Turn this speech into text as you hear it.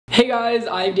Hey guys,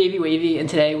 I'm Davey Wavy, and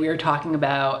today we are talking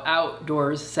about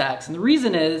outdoors sex. And the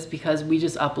reason is because I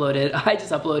just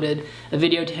uploaded a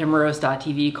video to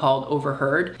himroast.tv called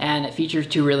Overheard, and it features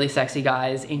two really sexy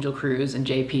guys, Angel Cruz and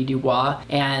JP Dubois,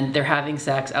 and they're having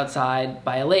sex outside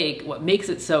by a lake. What makes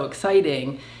it so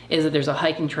exciting is that there's a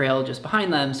hiking trail just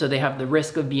behind them, so they have the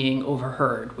risk of being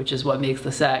overheard, which is what makes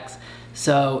the sex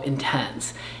so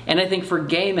intense. And I think for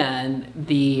gay men,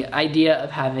 the idea of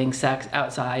having sex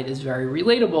outside is very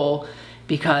relatable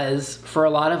because for a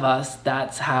lot of us,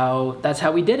 that's how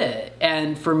we did it.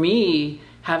 And for me,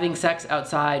 having sex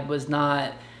outside was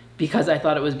not because I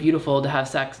thought it was beautiful to have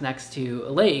sex next to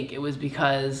a lake. It was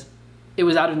because it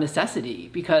was out of necessity,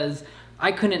 because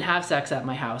I couldn't have sex at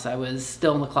my house. I was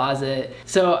still in the closet.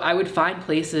 So I would find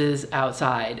places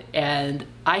outside, and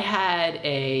I had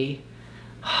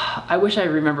I wish I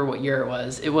remember what year it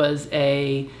was. It was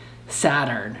a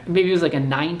Saturn. Maybe it was like a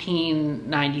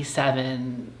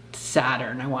 1997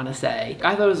 Saturn, I want to say.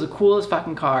 I thought it was the coolest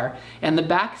fucking car, and the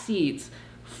back seats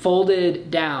folded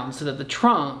down so that the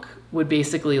trunk would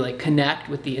basically like connect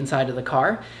with the inside of the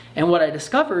car. And what I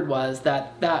discovered was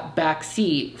that that back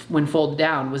seat, when folded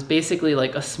down, was basically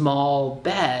like a small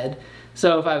bed.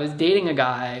 So if I was dating a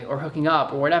guy or hooking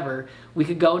up or whatever, we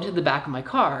could go into the back of my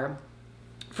car,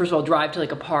 first of all, drive to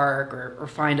like a park or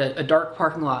find a dark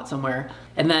parking lot somewhere,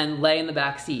 and then lay in the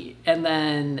back seat. And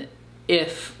then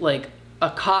if like a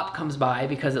cop comes by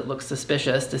because it looks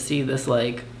suspicious to see this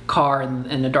like car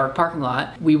in a dark parking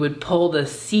lot, we would pull the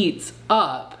seats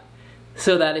up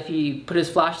so that if he put his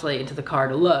flashlight into the car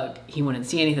to look, he wouldn't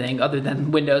see anything other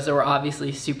than windows that were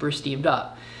obviously super steamed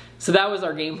up. So that was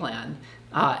our game plan.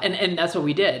 And that's what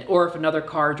we did. Or if another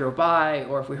car drove by,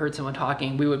 or if we heard someone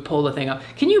talking, we would pull the thing up.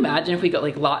 Can you imagine if we got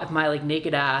like if my like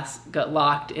naked ass got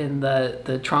locked in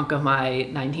the trunk of my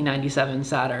 1997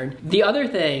 Saturn? The other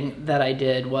thing that I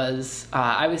did was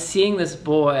I was seeing this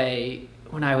boy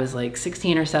when I was like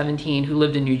 16 or 17 who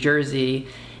lived in New Jersey,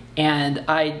 and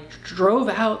I drove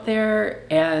out there,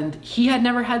 and he had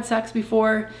never had sex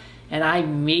before, and I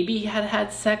maybe had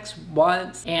had sex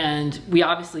once, and we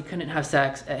obviously couldn't have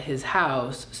sex at his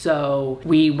house, so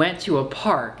we went to a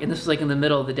park, and this was like in the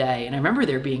middle of the day, and I remember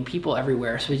there being people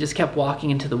everywhere, so we just kept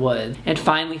walking into the woods, and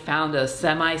finally found a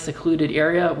semi-secluded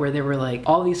area where there were like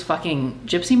all these fucking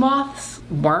gypsy moths,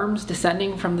 worms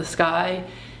descending from the sky,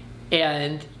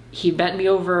 and he bent me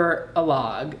over a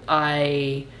log.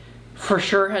 I for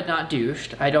sure had not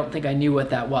douched. I don't think I knew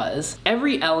what that was.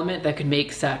 Every element that could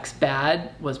make sex bad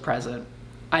was present.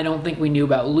 I don't think we knew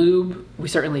about lube. We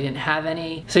certainly didn't have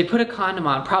any. So he put a condom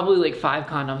on, probably like 5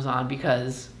 condoms on,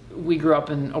 because we grew up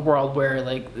in a world where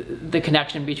like the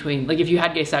connection between, like if you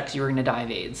had gay sex, you were gonna die of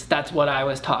AIDS. That's what I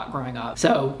was taught growing up.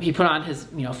 So he put on his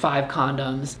 5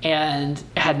 condoms and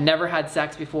had never had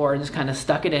sex before, and just kind of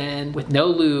stuck it in with no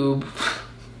lube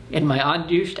in my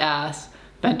undouched ass,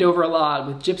 bent over a log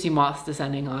with gypsy moths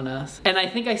descending on us. And I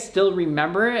think I still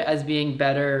remember it as being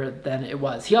better than it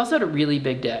was. He also had a really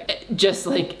big dick. It just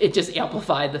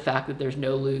amplified the fact that there's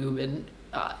no lube, and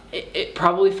it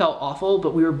probably felt awful,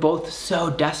 but we were both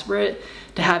so desperate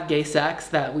to have gay sex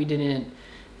that we didn't,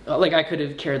 like I could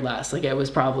have cared less. Like it was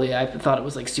probably, I thought it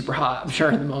was like super hot, I'm sure,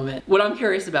 in the moment. What I'm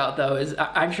curious about though is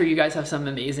I'm sure you guys have some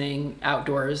amazing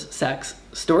outdoors sex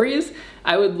stories.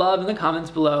 I would love in the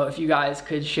comments below if you guys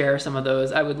could share some of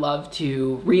those. I would love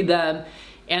to read them.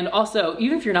 And also,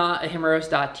 even if you're not a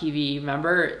himroast.tv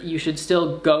member, you should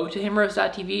still go to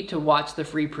himroast.tv to watch the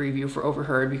free preview for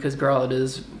Overheard, because girl, it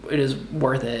is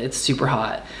worth it. It's super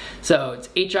hot. So it's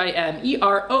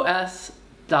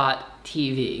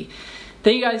HIMEROS.tv.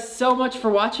 Thank you guys so much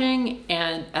for watching,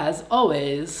 and as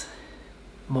always,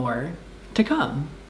 more to come.